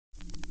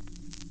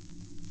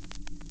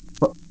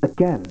But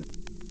again...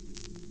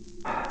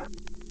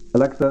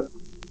 Alexa,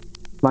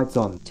 lights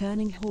on.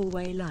 Turning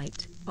hallway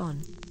light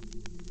on.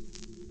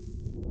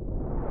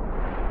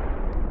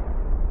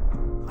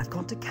 I've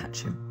got to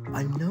catch him.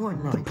 I know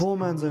I'm right. The poor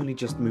man's only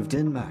just moved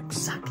in, Max.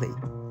 Exactly.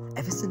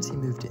 Ever since he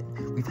moved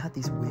in, we've had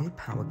these weird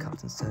power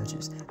cuts and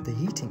surges. The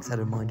heating's had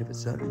a mind of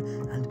its own,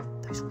 and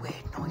those weird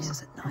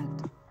noises at night.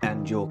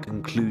 And your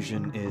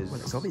conclusion is... Well,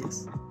 it's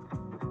obvious.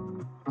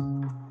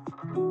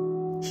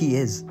 He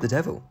is the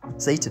devil.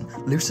 Satan.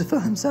 Lucifer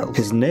himself.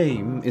 His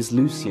name is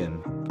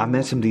Lucian. I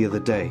met him the other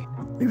day.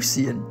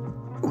 Lucian?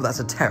 Oh, that's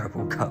a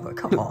terrible cover.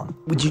 Come on.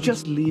 Would you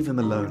just leave him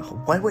alone?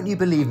 Why won't you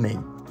believe me?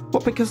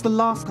 Well, because the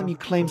last time you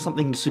claimed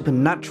something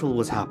supernatural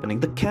was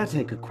happening, the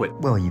caretaker quit.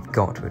 Well, you've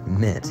got to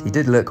admit, he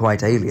did look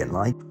quite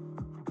alien-like.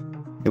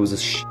 It was a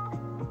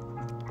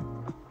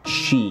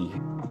she.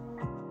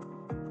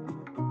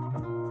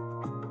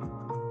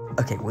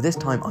 Okay, well this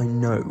time I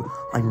know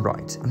I'm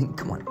right. I mean,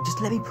 come on,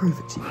 just let me prove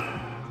it to you.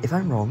 If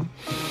I'm wrong,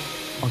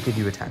 I'll give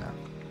you a tenner.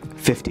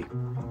 50.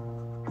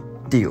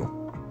 Deal.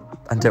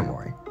 And don't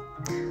worry,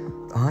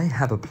 I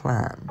have a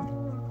plan.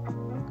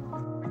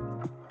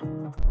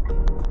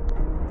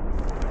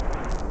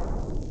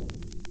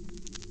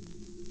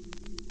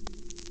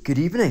 Good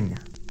evening,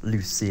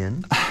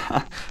 Lucian.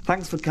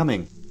 Thanks for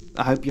coming.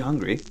 I hope you're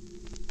hungry.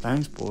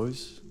 Thanks,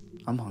 boys.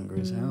 I'm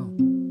hungry as hell.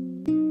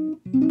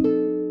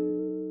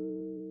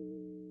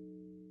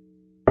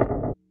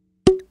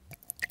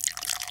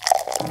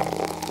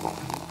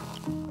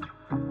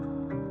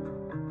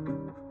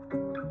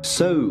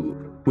 So,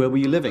 where were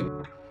you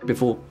living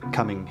before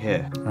coming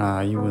here?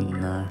 You wouldn't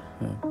know.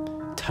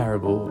 A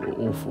terrible,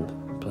 awful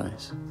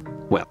place.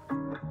 Well,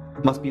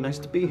 must be nice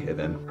to be here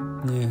then.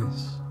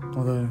 Yes,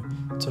 although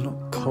it's a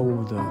lot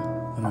colder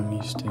than I'm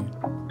used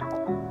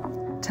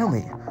to. Tell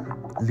me,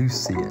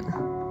 Lucian,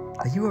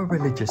 are you a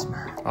religious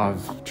man?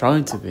 I've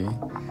tried to be,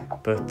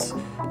 but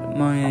at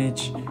my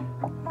age,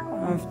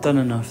 I've done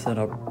enough that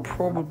I'll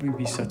probably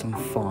be set on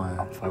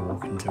fire if I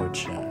walk into a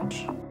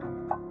church.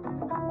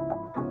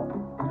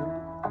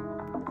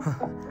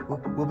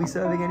 We'll be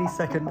serving any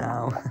second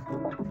now.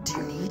 Do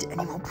you need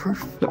any more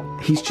proof?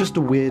 Look, he's just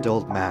a weird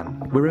old man.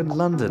 We're in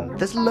London.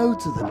 There's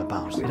loads of them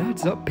about. It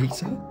adds up,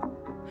 Peter.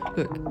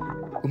 Look,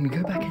 when we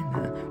go back in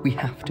there, we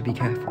have to be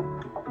careful.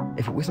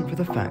 If it wasn't for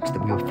the fact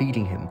that we were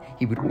feeding him,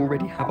 he would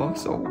already have our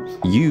souls.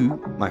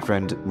 You, my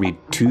friend, read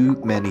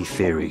too many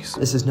theories.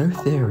 This is no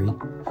theory.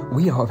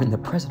 We are in the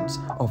presence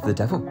of the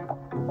devil.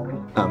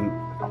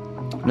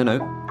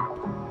 No.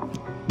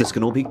 This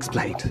can all be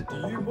explained.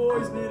 Do you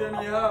boys need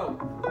any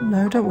help?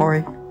 No, don't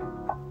worry.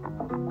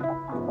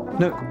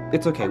 No,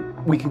 it's okay.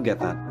 We can get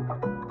that.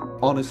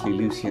 Honestly,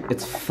 Lucian,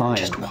 it's fine.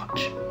 Just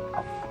watch.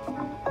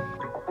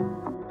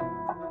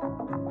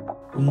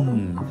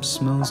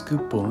 Smells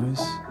good,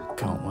 boys.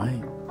 Can't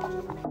wait.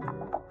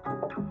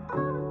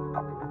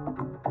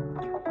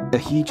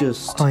 He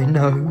just... I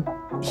know.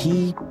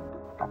 He...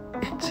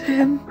 It's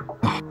him.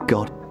 Oh,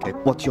 God. Okay,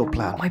 what's your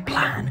plan? My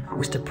plan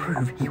was to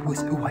prove he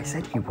was who I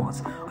said he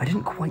was. I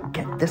didn't quite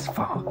get this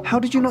far. How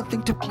did you not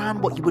think to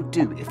plan what you would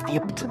do if the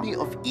epitome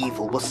of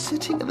evil was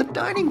sitting in the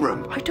dining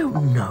room? I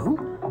don't know.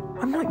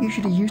 I'm not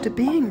usually used to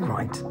being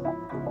right.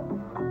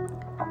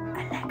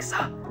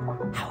 Alexa,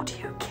 how do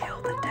you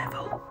kill the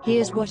devil?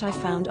 Here's what I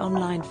found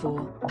online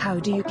for how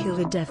do you kill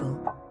a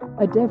devil.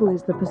 A devil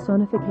is the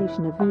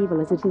personification of evil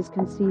as it is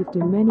conceived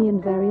in many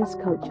and various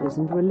cultures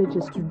and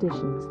religious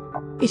traditions.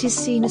 It is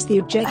seen as the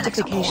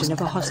objectification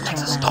of a hostile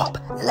Alexa, land. stop!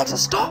 Alexa,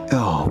 stop!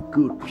 Oh,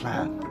 good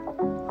plan.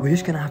 We're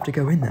just gonna have to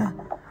go in there,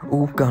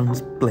 all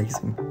guns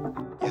blazing.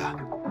 Yeah.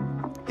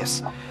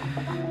 Yes.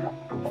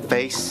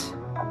 Face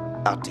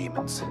our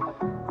demons.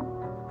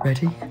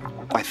 Ready?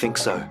 I think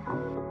so.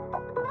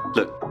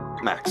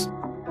 Look, Max,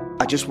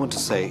 I just want to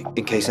say,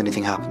 in case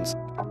anything happens,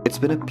 it's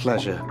been a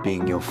pleasure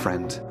being your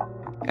friend.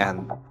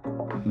 And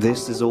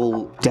this is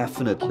all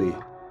definitely,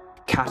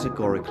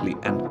 categorically,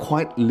 and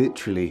quite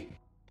literally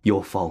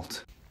your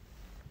fault.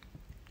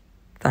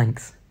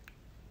 Thanks.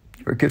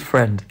 You're a good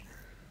friend.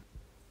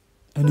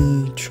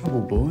 Any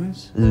trouble,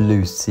 boys?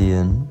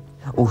 Lucian.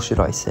 Or should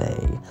I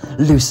say,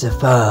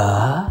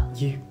 Lucifer?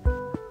 You...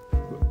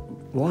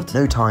 What?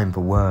 No time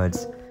for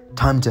words.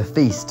 Time to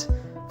feast.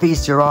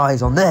 Feast your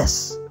eyes on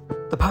this.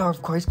 The power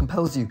of Christ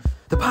compels you.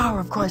 The power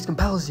of Christ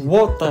compels you.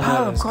 What the power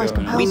hell of is Christ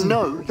going on? compels We you.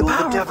 know The you're the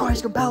power of devil.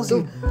 Christ compels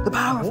you. The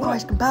power of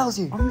Christ compels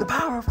you. The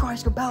power of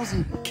Christ compels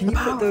you. Can The you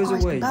power put of those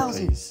Christ away, compels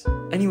you. please?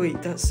 Anyway,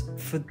 that's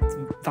for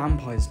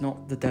vampires,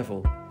 not the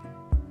devil.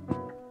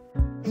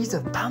 He's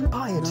a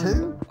vampire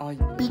too? I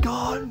Be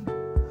gone!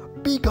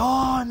 Be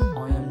gone!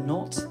 am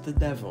not the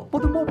devil.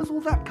 Well, then what was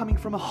all that coming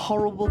from a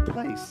horrible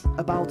place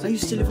about I it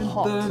used to being live in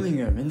hot?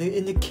 Birmingham,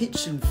 in the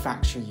kitchen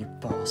factory, you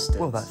bastards.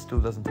 Well, that still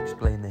doesn't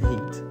explain the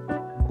heat.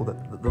 Or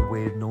the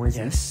weird noises.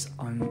 Yes,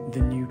 I'm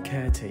the new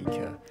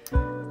caretaker.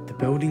 The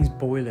building's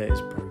boiler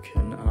is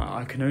broken, and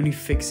I can only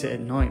fix it at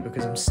night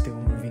because I'm still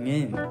moving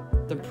in.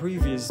 The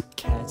previous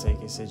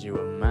caretaker said you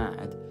were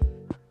mad.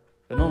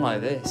 But not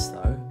like this,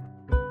 though.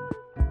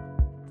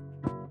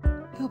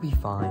 He'll be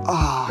fine.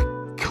 Ah,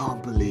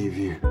 can't believe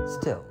you.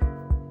 Still,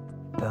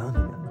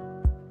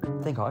 Birmingham.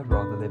 I think I'd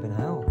rather live in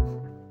hell.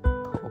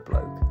 Poor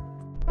bloke.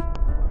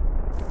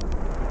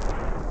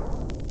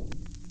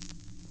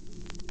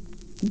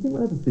 Do you think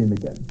we'll ever see him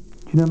again?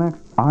 Do you know, Max,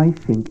 I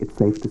think it's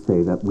safe to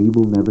say that we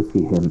will never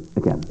see him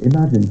again.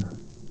 Imagine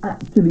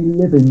actually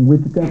living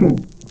with the devil.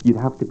 You'd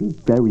have to be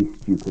very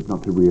stupid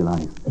not to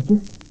realise. It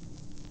just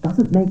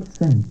doesn't make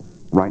sense.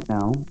 Right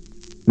now,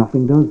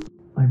 nothing does.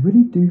 I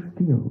really do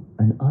feel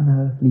an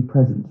unearthly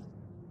presence.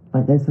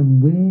 Like there's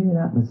some weird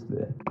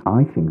atmosphere.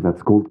 I think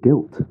that's called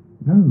guilt.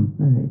 No,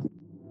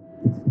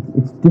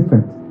 it's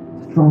different,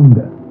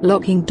 stronger.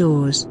 Locking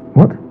doors.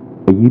 What?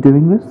 Are you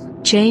doing this?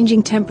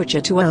 Changing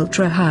temperature to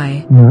ultra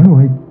high. No,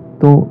 I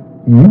thought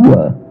you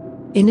were.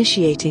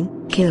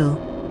 Initiating kill.